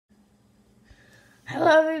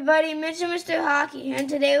Hello everybody, Mr. Hockey here, and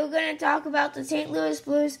today we're going to talk about the St. Louis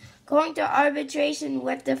Blues going to arbitration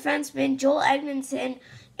with defenseman Joel Edmunson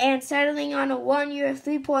and settling on a one-year,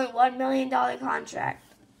 $3.1 million contract.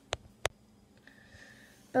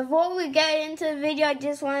 Before we get into the video, I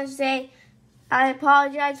just want to say I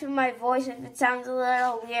apologize for my voice if it sounds a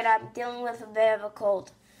little weird. I'm dealing with a bit of a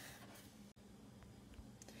cold.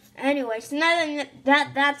 Anyway, so now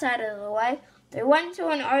that that's out of the way, they went to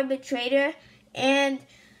an arbitrator and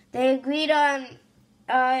they agreed on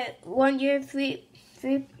a one-year,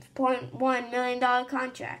 $3.1 million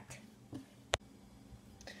contract.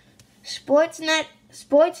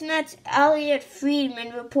 Sportsnet's Elliot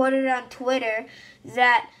Friedman reported on Twitter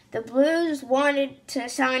that the Blues wanted to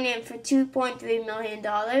sign him for $2.3 million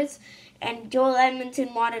and Joel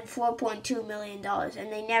Edmunson wanted $4.2 million, and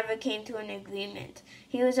they never came to an agreement.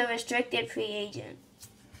 He was a restricted free agent.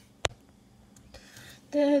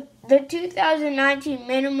 The 2019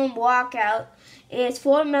 minimum walkout is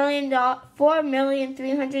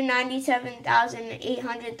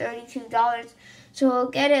 $4,397,832, so he'll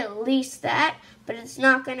get at least that, but it's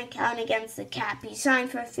not going to count against the cap. He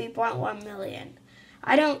signed for $3.1 million.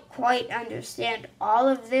 I don't quite understand all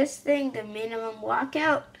of this thing, the minimum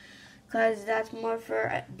walkout, because that's more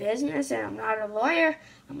for business, and I'm not a lawyer.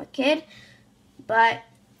 I'm a kid, but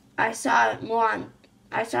I saw it on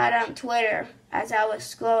Twitter as I was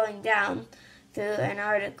scrolling down through an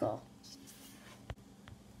article.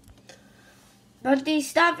 But the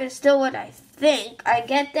stuff is still what I think. I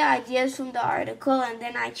get the ideas from the article and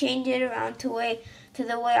then I change it around to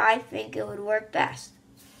the way I think it would work best.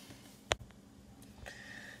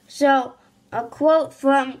 So, a quote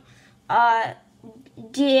from GM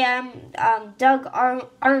Doug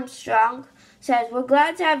Armstrong says, "We're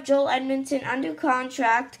glad to have Joel Edmunson under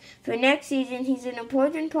contract for next season. He's an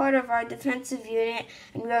important part of our defensive unit,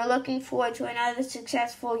 and we are looking forward to another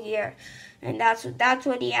successful year." And that's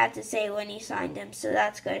what he had to say when he signed him, so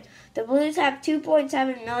that's good. The Blues have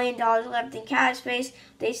 $2.7 million left in cap space.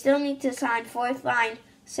 They still need to sign fourth-line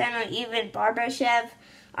center Ivan Barbashev,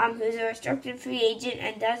 who's a restricted free agent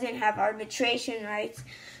and doesn't have arbitration rights.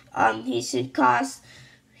 He should cost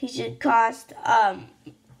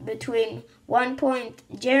between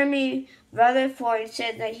Jeremy Rutherford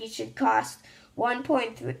said that he should cost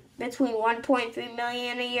between $1.3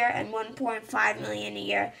 million a year and $1.5 million a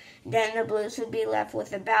year. Then the Blues would be left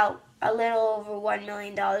with about a little over $1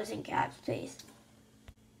 million in cap space.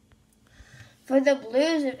 For the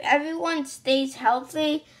Blues, if everyone stays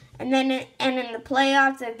healthy, and in the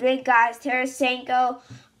playoffs, the big guys, Tarasenko,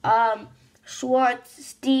 Schwartz,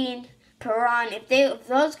 Steen, Perron, if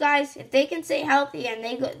those guys can stay healthy and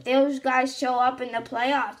those guys show up in the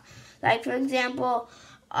playoffs, like for example,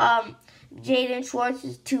 Jaden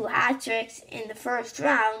Schwartz's 2 hat tricks in the first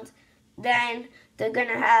round, then they're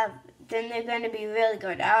gonna be really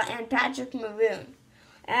good. And Patrick Maroon,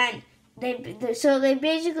 and they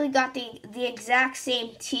basically got the exact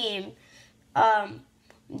same team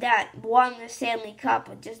that won the Stanley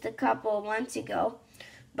Cup just a couple of months ago,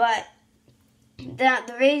 but. It does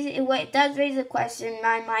raise a question in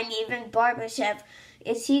my mind. Even Barbashev,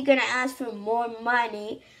 is he going to ask for more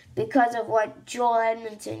money because of what Joel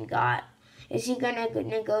Edmunson got? Is he going to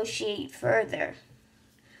negotiate further?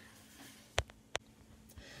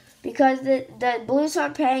 Because the Blues are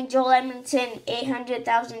paying Joel Edmunson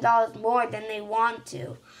 $800,000 more than they want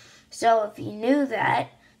to. So if he knew that,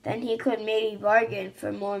 then he could maybe bargain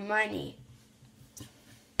for more money.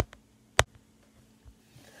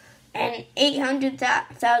 And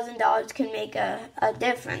 $800,000 can make a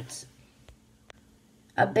difference.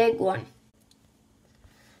 A big one.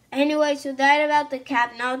 Anyway, so that about the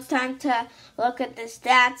cap. Now it's time to look at the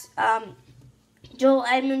stats. Joel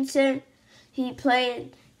Edmunson, he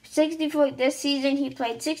played 64 this season. He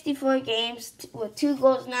played 64 games with 2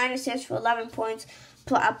 goals, 9 assists for 11 points,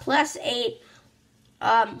 plus 8.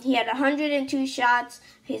 He had 102 shots.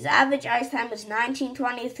 His average ice time was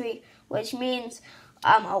 19:23, which means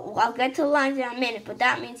I'll get to the lines in a minute, but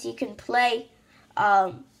that means he can play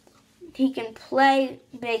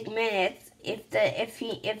big minutes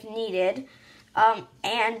if needed, and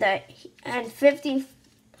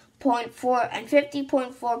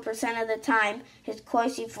 50.4% of the time his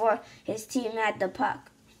Corsi for his team had the puck.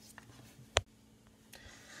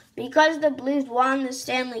 Because the Blues won the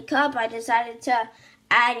Stanley Cup, I decided to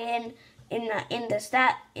add in the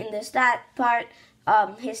stat part.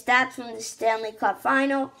 His stats from the Stanley Cup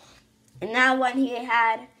final, and that one he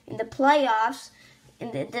had in the playoffs.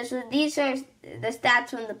 These are the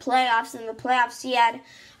stats from the playoffs. In the playoffs, he had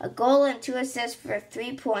a goal and 2 assists for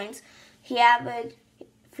 3 points. He averaged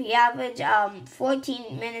he averaged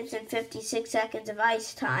 14 minutes and 56 seconds of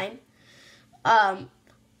ice time.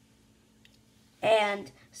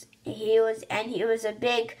 And he was a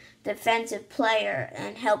big defensive player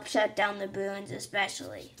and helped shut down the Bruins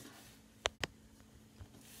especially.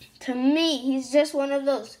 To me, he's just one of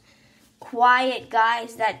those quiet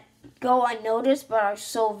guys that go unnoticed but are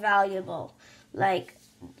so valuable. Like,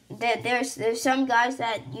 there's some guys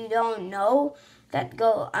that you don't know that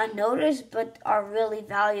go unnoticed but are really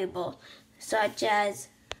valuable, such as,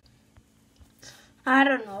 I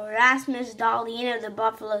don't know, Rasmus Dahlin of the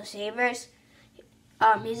Buffalo Sabres.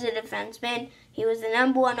 He's a defenseman. He was the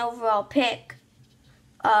 #1 overall pick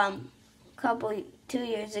 2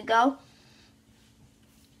 years ago.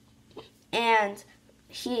 And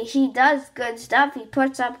he does good stuff. He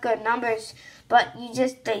puts up good numbers, but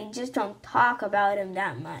they just don't talk about him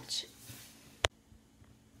that much.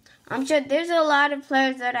 I'm sure there's a lot of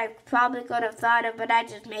players that I probably could have thought of, but I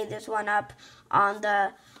just made this one up on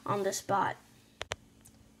the spot.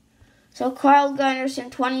 So Carl Gunnarsson,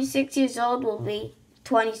 26 years old, will be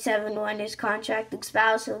 27 when his contract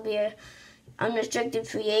expires. He'll be an unrestricted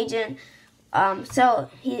free agent. So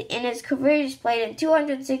in his career, he's played in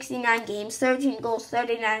 269 games, 13 goals,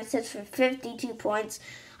 39 assists for 52 points,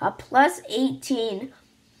 a +18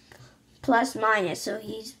 plus minus. So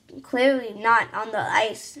he's clearly not on the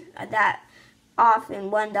ice that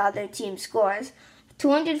often when the other team scores.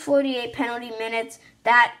 248 penalty minutes.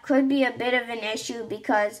 That could be a bit of an issue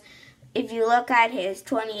because if you look at his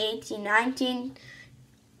 2018-19,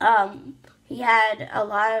 he had a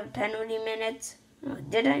lot of penalty minutes.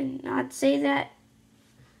 Did I not say that?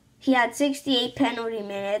 He had 68 penalty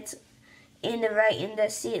minutes in the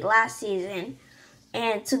last season,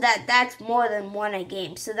 and so that's more than one a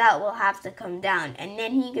game. So that will have to come down, and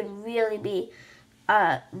then he can really be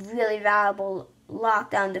a really valuable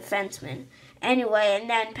lockdown defenseman. Anyway, and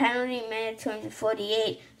then penalty minutes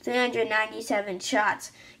 248, 397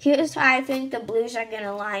 shots. Here's how I think the Blues are going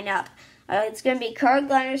to line up. It's going to be Carl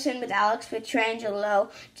Gunnarsson with Alex Pietrangelo,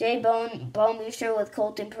 Jay Bouwmeester with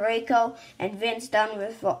Colton Parayko, and Vince Dunn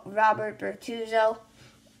with Robert Bertuzzo.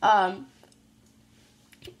 I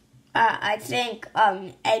think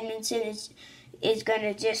Edmunson is going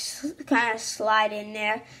to just kind of slide in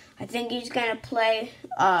there. I think he's going to play.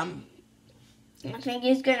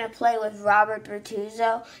 With Robert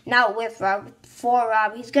Bertuzzo, not with Robert, for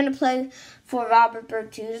Rob. He's going to play for Robert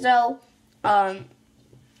Bertuzzo.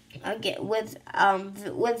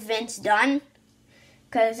 With Vince Dunn,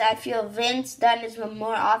 because I feel Vince Dunn is a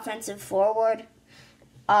more offensive forward,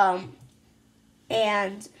 and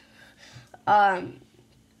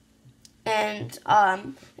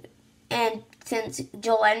since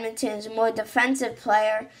Joel Edmondson is a more defensive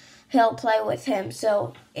player, he'll play with him,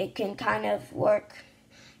 so it can kind of work.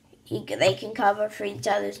 They can cover for each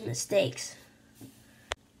other's mistakes.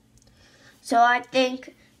 So I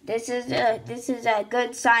think this is a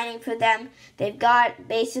good signing for them. They've got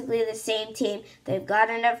basically the same team. They've got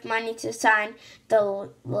enough money to sign the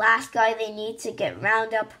last guy they need to get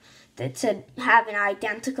round up to have an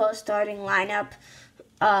identical starting lineup.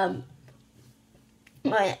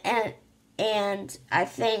 And I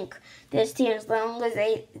think this team, as long as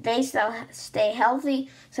they still stay healthy,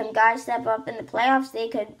 some guys step up in the playoffs, they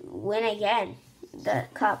could win again the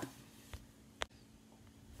cup.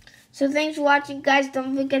 So thanks for watching, guys.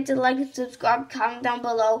 Don't forget to like and subscribe. Comment down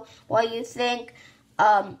below what you think.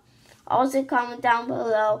 Also comment down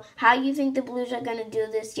below how you think the Blues are going to do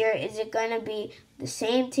this year. Is it going to be the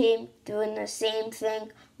same team doing the same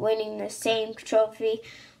thing, winning the same trophy?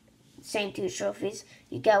 Same 2 trophies.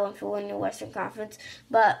 You get one for winning the Western Conference.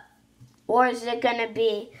 Or is it going to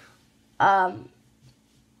be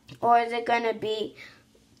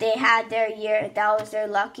they had their year, that was their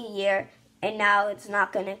lucky year, and now it's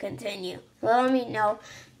not going to continue? Let me know.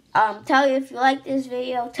 If you like this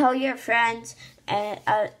video, tell your friends and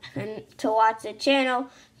to watch the channel.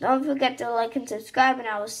 Don't forget to like and subscribe, and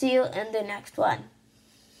I will see you in the next one.